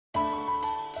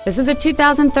This is a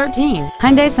 2013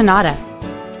 Hyundai Sonata.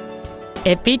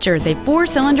 It features a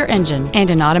 4-cylinder engine and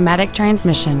an automatic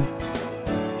transmission.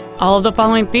 All of the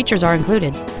following features are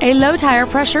included: a low tire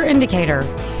pressure indicator,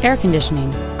 air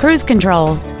conditioning, cruise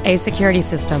control, a security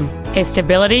system, a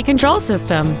stability control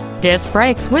system, disc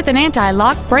brakes with an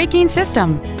anti-lock braking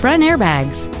system, front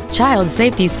airbags, child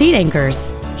safety seat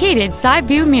anchors, heated side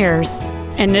view mirrors,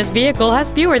 and this vehicle has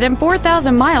fewer than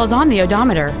 4,000 miles on the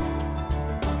odometer.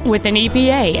 With an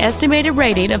EPA estimated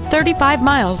rating of 35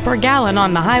 miles per gallon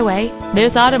on the highway,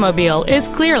 this automobile is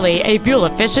clearly a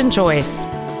fuel-efficient choice.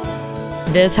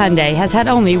 This Hyundai has had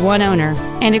only one owner,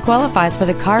 and it qualifies for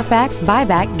the Carfax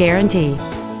buyback guarantee.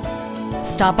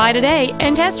 Stop by today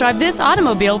and test drive this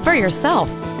automobile for yourself.